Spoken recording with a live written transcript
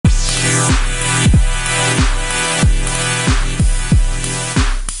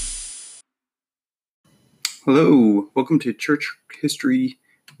Hello, welcome to Church History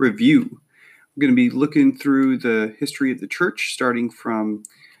Review. We're going to be looking through the history of the church, starting from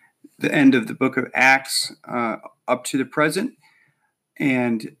the end of the book of Acts up to the present.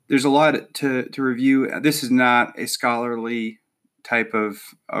 And there's a lot to review. This is not a scholarly type of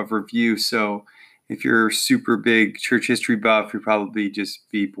review, so if you're a super big church history buff, you'll probably just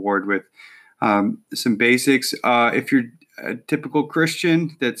be bored with some basics. If you're a typical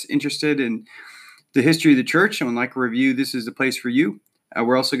Christian that's interested in the history of the church and would like a review, this is the place for you.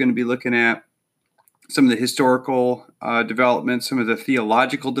 We're also going to be looking at some of the historical developments, some of the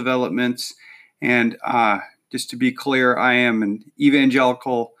theological developments, and just to be clear, I am an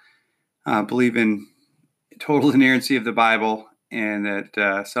evangelical, believe in total inerrancy of the Bible and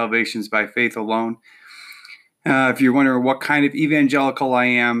that salvation is by faith alone. If you're wondering what kind of evangelical I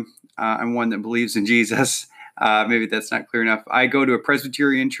am, I'm one that believes in Jesus. Maybe that's not clear enough. I go to a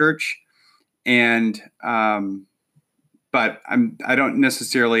Presbyterian church. But I don't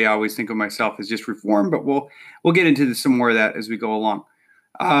necessarily always think of myself as just Reformed, but we'll get into some more of that as we go along.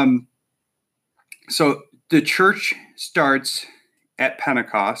 So the church starts at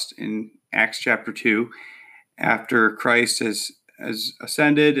Pentecost in Acts chapter 2, after Christ has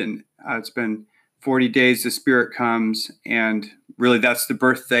ascended, and it's been 40 days. The Spirit comes, and really that's the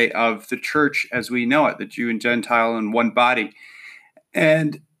birthday of the church as we know it, the Jew and Gentile in one body.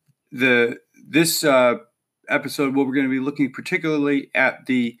 And this episode, we're going to be looking particularly at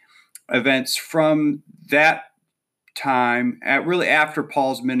the events from that time, really after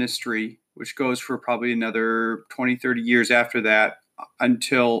Paul's ministry, which goes for probably another 20, 30 years after that,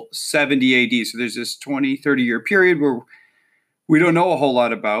 until 70 AD. So there's this 20, 30-year period where we don't know a whole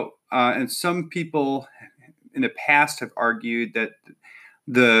lot about. And some people in the past have argued that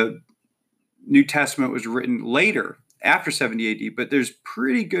the New Testament was written later, after 70 AD, but there's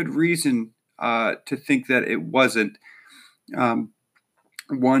pretty good reason to think that it wasn't.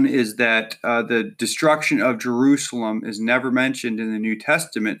 One is that the destruction of Jerusalem is never mentioned in the New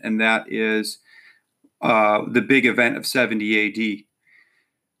Testament, and that is the big event of 70 AD.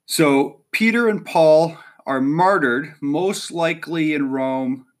 So Peter and Paul are martyred, most likely in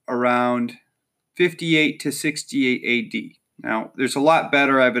Rome around 58 to 68 AD. Now, there's a lot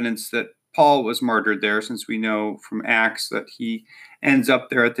better evidence that Paul was martyred there, since we know from Acts that he ends up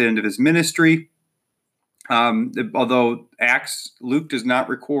there at the end of his ministry. Although Luke does not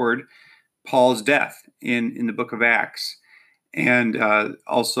record Paul's death in the book of Acts. And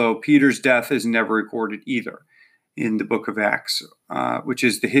also Peter's death is never recorded either in the book of Acts, which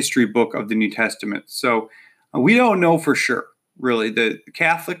is the history book of the New Testament. So we don't know for sure, really. The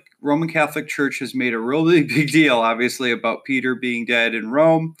Roman Catholic Church has made a really big deal, obviously, about Peter being dead in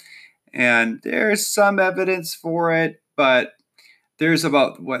Rome. And there's some evidence for it, but there's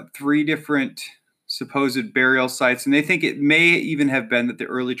about, 3 different supposed burial sites. And they think it may even have been that the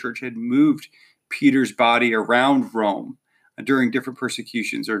early church had moved Peter's body around Rome during different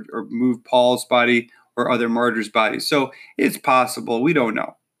persecutions, or moved Paul's body or other martyrs' bodies. So it's possible. We don't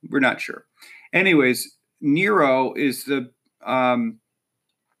know. We're not sure. Anyways, Nero is the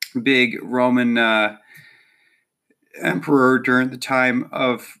big Roman emperor during the time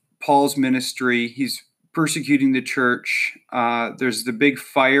of Paul's ministry. He's persecuting the church. There's the big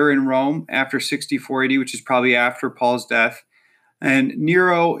fire in Rome after 64 AD, which is probably after Paul's death. And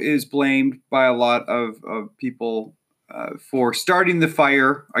Nero is blamed by a lot of people for starting the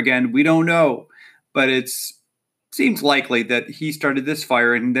fire. Again, we don't know, but it seems likely that he started this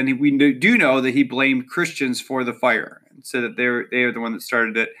fire. And then we do know that he blamed Christians for the fire and said that they are the one that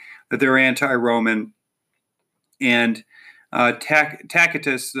started it, that they're anti-Roman. And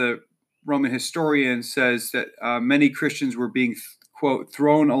Tacitus, the Roman historian, says that many Christians were being, quote,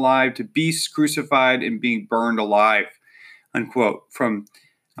 thrown alive to beasts, crucified, and being burned alive, unquote, from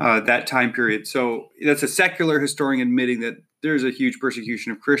that time period. So that's a secular historian admitting that there's a huge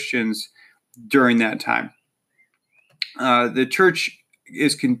persecution of Christians during that time. The church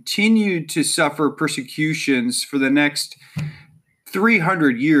is continued to suffer persecutions for the next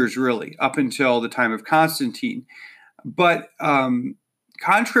 300 years, really, up until the time of Constantine. But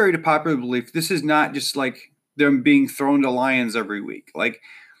contrary to popular belief, this is not just like them being thrown to lions every week. Like,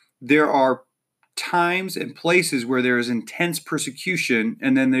 there are times and places where there is intense persecution,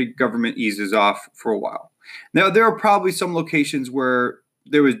 and then the government eases off for a while. Now, there are probably some locations where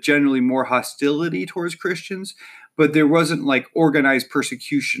there was generally more hostility towards Christians, but there wasn't like organized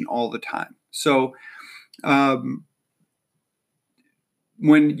persecution all the time. So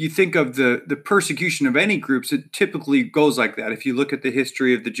when you think of the persecution of any groups, it typically goes like that. If you look at the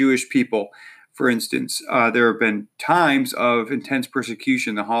history of the Jewish people, for instance, there have been times of intense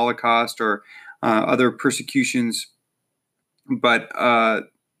persecution, the Holocaust, or other persecutions, but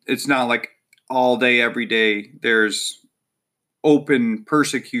it's not like all day, every day, there's open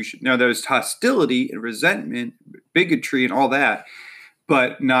persecution. Now, there's hostility and resentment, bigotry, and all that,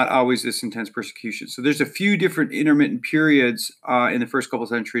 but not always this intense persecution. So there's a few different intermittent periods in the first couple of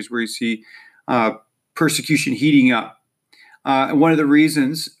centuries where you see persecution heating up. And one of the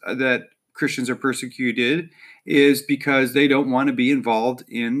reasons that Christians are persecuted is because they don't want to be involved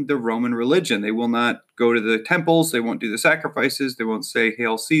in the Roman religion. They will not go to the temples. They won't do the sacrifices. They won't say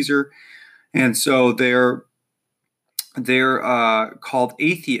Hail Caesar. And so they're called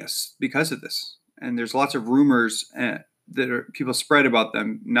atheists because of this. And there's lots of rumors that people spread about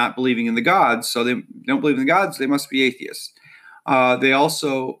them not believing in the gods. So they don't believe in the gods. They must be atheists. They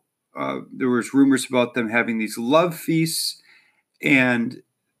also, there was rumors about them having these love feasts. And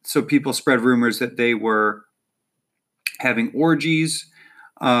so people spread rumors that they were having orgies.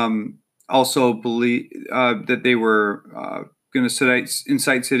 Also believe that they were going to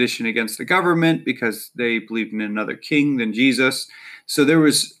incite sedition against the government because they believed in another king than Jesus. So there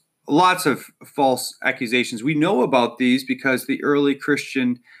was lots of false accusations. We know about these because the early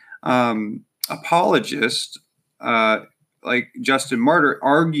Christian apologists, like Justin Martyr,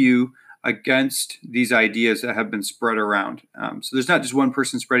 argue against these ideas that have been spread around. So there's not just one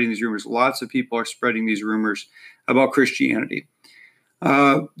person spreading these rumors. Lots of people are spreading these rumors about Christianity.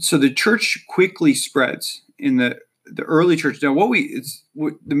 So the church quickly spreads in the early church. Now,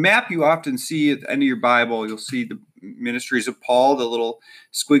 the map you often see at the end of your Bible, you'll see the ministries of Paul, the little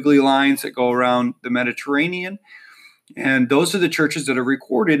squiggly lines that go around the Mediterranean. And those are the churches that are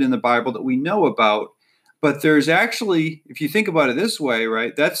recorded in the Bible that we know about. But there's actually, if you think about it this way,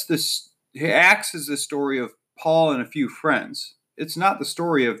 right, Acts is the story of Paul and a few friends. It's not the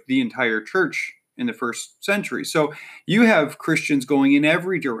story of the entire church in the first century. So you have Christians going in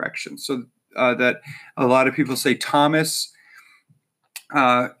every direction. So that a lot of people say Thomas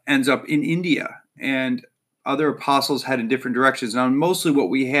ends up in India, and other apostles head in different directions. Now, mostly what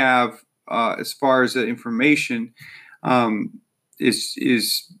we have as far as the information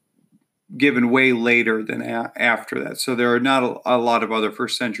is given way later than after that. So there are not a lot of other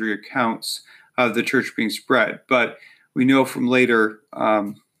first century accounts of the church being spread. But we know from later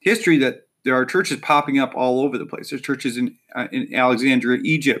history that there are churches popping up all over the place. There's churches in Alexandria,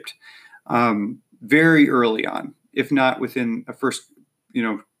 Egypt, very early on, if not within the first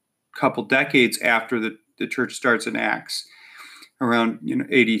couple decades after the church starts in Acts, around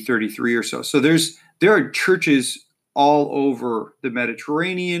AD 33 or so. So there are churches all over the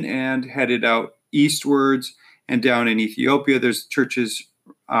Mediterranean and headed out eastwards and down in Ethiopia. There's churches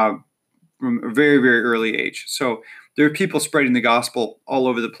from a very, very early age. So there are people spreading the gospel all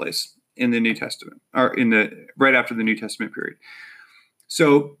over the place in the New Testament, or right after the New Testament period.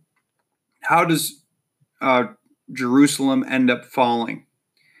 So how does Jerusalem end up falling?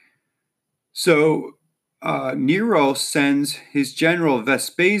 So Nero sends his general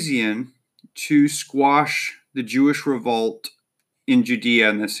Vespasian to squash the Jewish revolt in Judea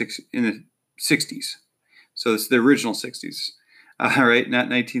in the 60s. So it's the original 60s, right? Not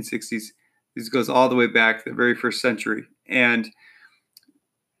 1960s. This goes all the way back to the very first century. And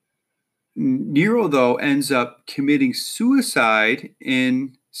Nero, though, ends up committing suicide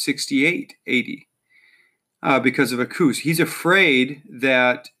in 68 AD because of a coup. He's afraid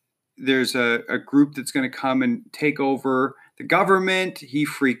that there's a group that's going to come and take over the government. He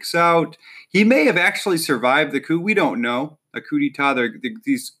freaks out. He may have actually survived the coup. We don't know. A coup d'etat.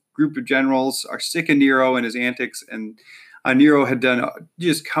 These group of generals are sick of Nero and his antics, and Nero had done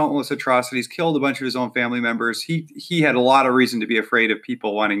just countless atrocities, killed a bunch of his own family members. He had a lot of reason to be afraid of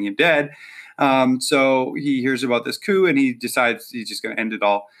people wanting him dead. So he hears about this coup, and he decides he's just going to end it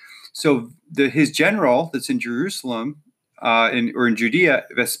all. So his general that's in Jerusalem or in Judea,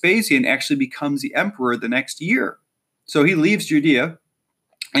 Vespasian, actually becomes the emperor the next year. So he leaves Judea,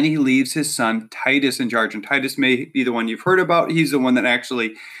 and he leaves his son Titus in charge. And Titus may be the one you've heard about. He's the one that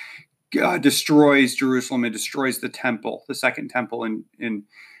actually destroys Jerusalem and destroys the temple, the second temple, and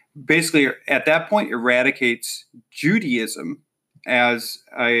basically at that point eradicates Judaism as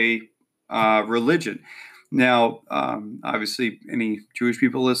a religion. Now, obviously, any Jewish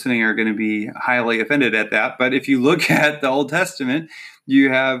people listening are going to be highly offended at that. But if you look at the Old Testament, you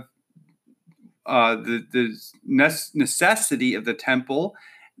have the necessity of the temple,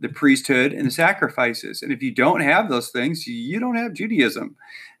 the priesthood, and the sacrifices. And if you don't have those things, you don't have Judaism.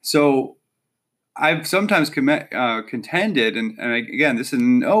 So I've sometimes contended, and again, this is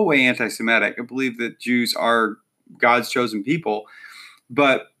in no way anti-Semitic. I believe that Jews are God's chosen people,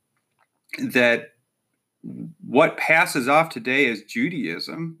 but that what passes off today as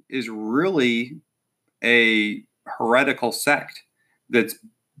Judaism is really a heretical sect that's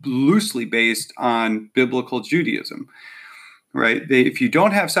loosely based on biblical Judaism, right? If you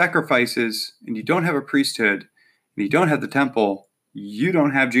don't have sacrifices and you don't have a priesthood and you don't have the temple, you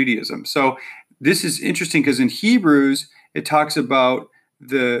don't have Judaism. So this is interesting because in Hebrews, it talks about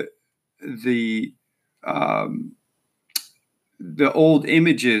the old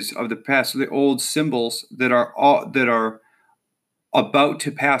images of the past, the old symbols that are about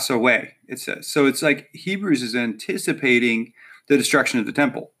to pass away, it says. So it's like Hebrews is anticipating the destruction of the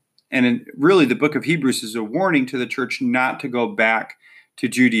temple. And really, the book of Hebrews is a warning to the church not to go back to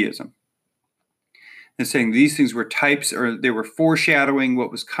Judaism. And saying these things were types, or they were foreshadowing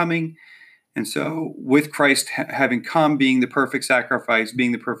what was coming. And so with Christ having come, being the perfect sacrifice,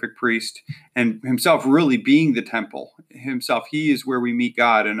 being the perfect priest, and himself really being the temple himself, he is where we meet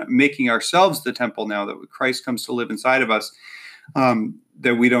God, and making ourselves the temple now that Christ comes to live inside of us,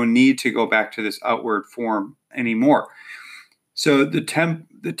 that we don't need to go back to this outward form anymore. So the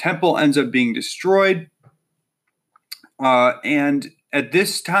temple ends up being destroyed. And at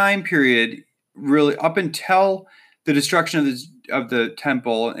this time period, really up until the destruction of the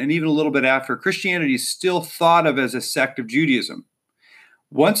temple, and even a little bit after, Christianity is still thought of as a sect of Judaism.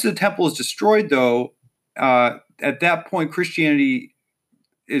 Once the temple is destroyed, though, at that point, Christianity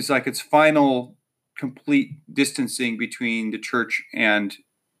is like its final complete distancing between the church and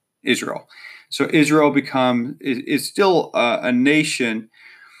Israel. So Israel is still a nation,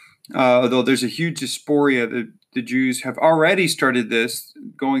 though there's a huge dysphoria. The Jews have already started this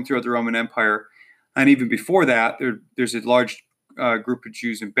going throughout the Roman Empire. And even before that, there's a large group of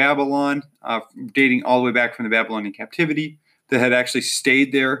Jews in Babylon, dating all the way back from the Babylonian captivity, that had actually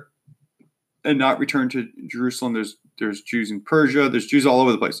stayed there and not returned to Jerusalem. There's Jews in Persia. There's Jews all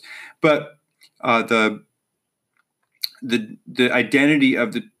over the place. But the identity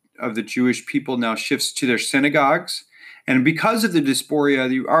of the Jewish people now shifts to their synagogues, and because of the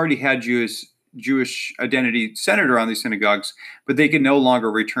dysphoria, you already had Jewish identity centered around these synagogues, but they can no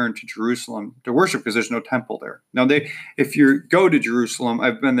longer return to Jerusalem to worship because there's no temple there. Now, if you go to Jerusalem,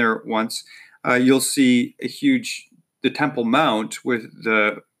 I've been there once, you'll see the Temple Mount with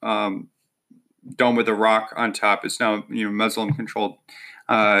the dome with a rock on top. It's now Muslim-controlled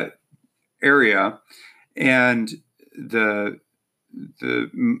area, and the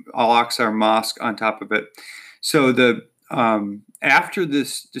Al-Aqsa Mosque on top of it. So after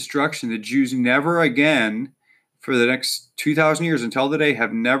this destruction, the Jews never again, for the next 2,000 years until today,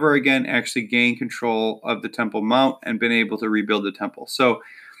 have never again actually gained control of the Temple Mount and been able to rebuild the temple. So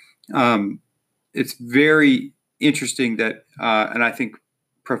it's very interesting that, and I think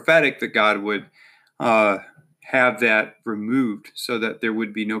prophetic, that God would have that removed so that there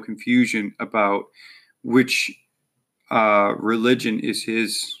would be no confusion about which religion is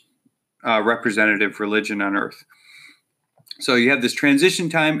his representative religion on earth. So you have this transition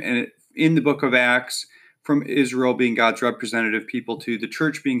time, and in the book of Acts, from Israel being God's representative people to the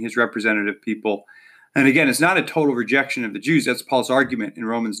church being his representative people. And again, it's not a total rejection of the Jews. That's Paul's argument in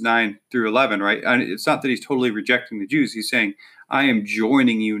Romans 9 through 11, right? And it's not that he's totally rejecting the Jews. He's saying, I am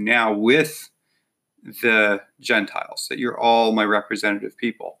joining you now with the Gentiles, that you're all my representative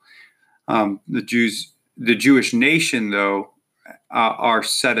people. The Jewish nation, though, are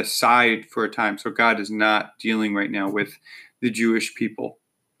set aside for a time. So God is not dealing right now with the Jewish people.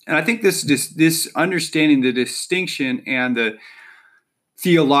 And I think this understanding the distinction and the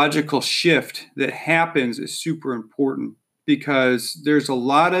theological shift that happens is super important, because there's a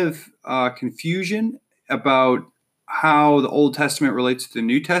lot of confusion about how the Old Testament relates to the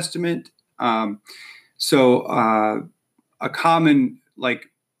New Testament. So a common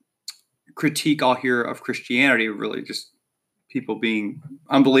critique I'll hear of Christianity, really just people being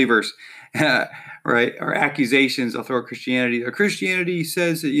unbelievers, right? Or accusations I'll throw at Christianity. Christianity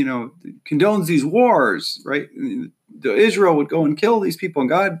says that, condones these wars, right? Israel would go and kill these people, and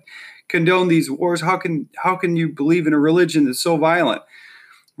God condoned these wars. How can you believe in a religion that's so violent,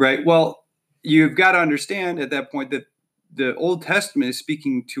 right? Well, you've got to understand at that point that the Old Testament is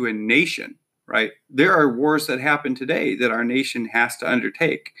speaking to a nation, right? There are wars that happen today that our nation has to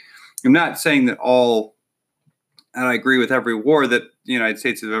undertake. I'm not saying that and I agree with every war that the United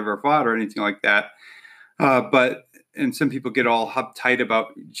States has ever fought or anything like that. And some people get all uptight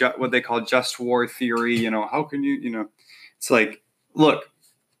about what they call just war theory. How can you, it's like, look,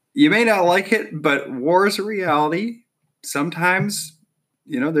 you may not like it, but war is a reality. Sometimes,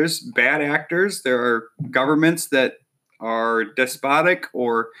 there's bad actors. There are governments that are despotic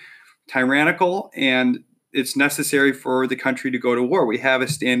or tyrannical, and it's necessary for the country to go to war. We have a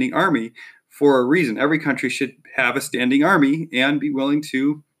standing army for a reason. Every country should have a standing army and be willing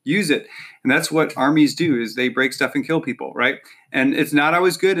to use it. And that's what armies do, is they break stuff and kill people, right? And it's not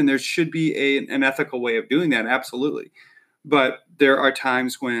always good, and there should be an ethical way of doing that, absolutely. But there are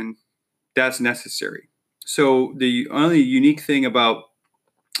times when that's necessary. So the only unique thing about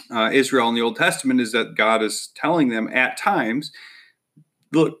Israel in the Old Testament is that God is telling them at times,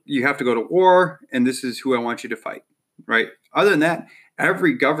 look, you have to go to war, and this is who I want you to fight, right? Other than that,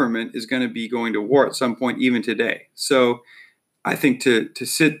 every government is going to be going to war at some point, even today. So I think to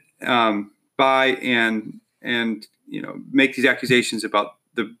sit by and make these accusations about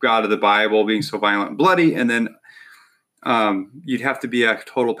the God of the Bible being so violent and bloody, and then you'd have to be a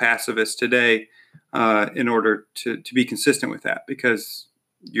total pacifist today in order to be consistent with that, because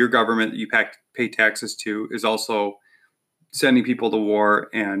your government that you pay taxes to is also sending people to war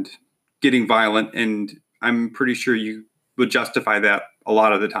and getting violent, and I'm pretty sure you would justify that a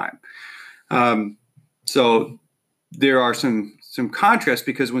lot of the time. So there are some contrasts,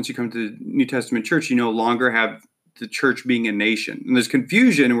 because once you come to the New Testament church, you no longer have the church being a nation. And there's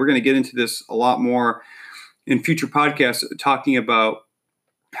confusion, and we're going to get into this a lot more in future podcasts, talking about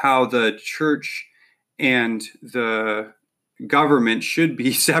how the church and the government should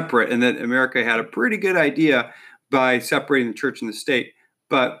be separate, and that America had a pretty good idea by separating the church and the state.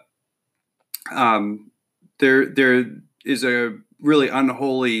 But there is a really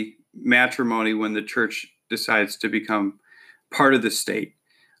unholy matrimony when the church decides to become part of the state.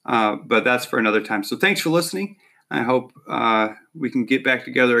 But that's for another time. So thanks for listening. I hope we can get back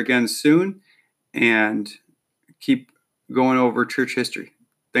together again soon and keep going over church history.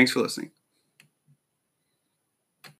 Thanks for listening.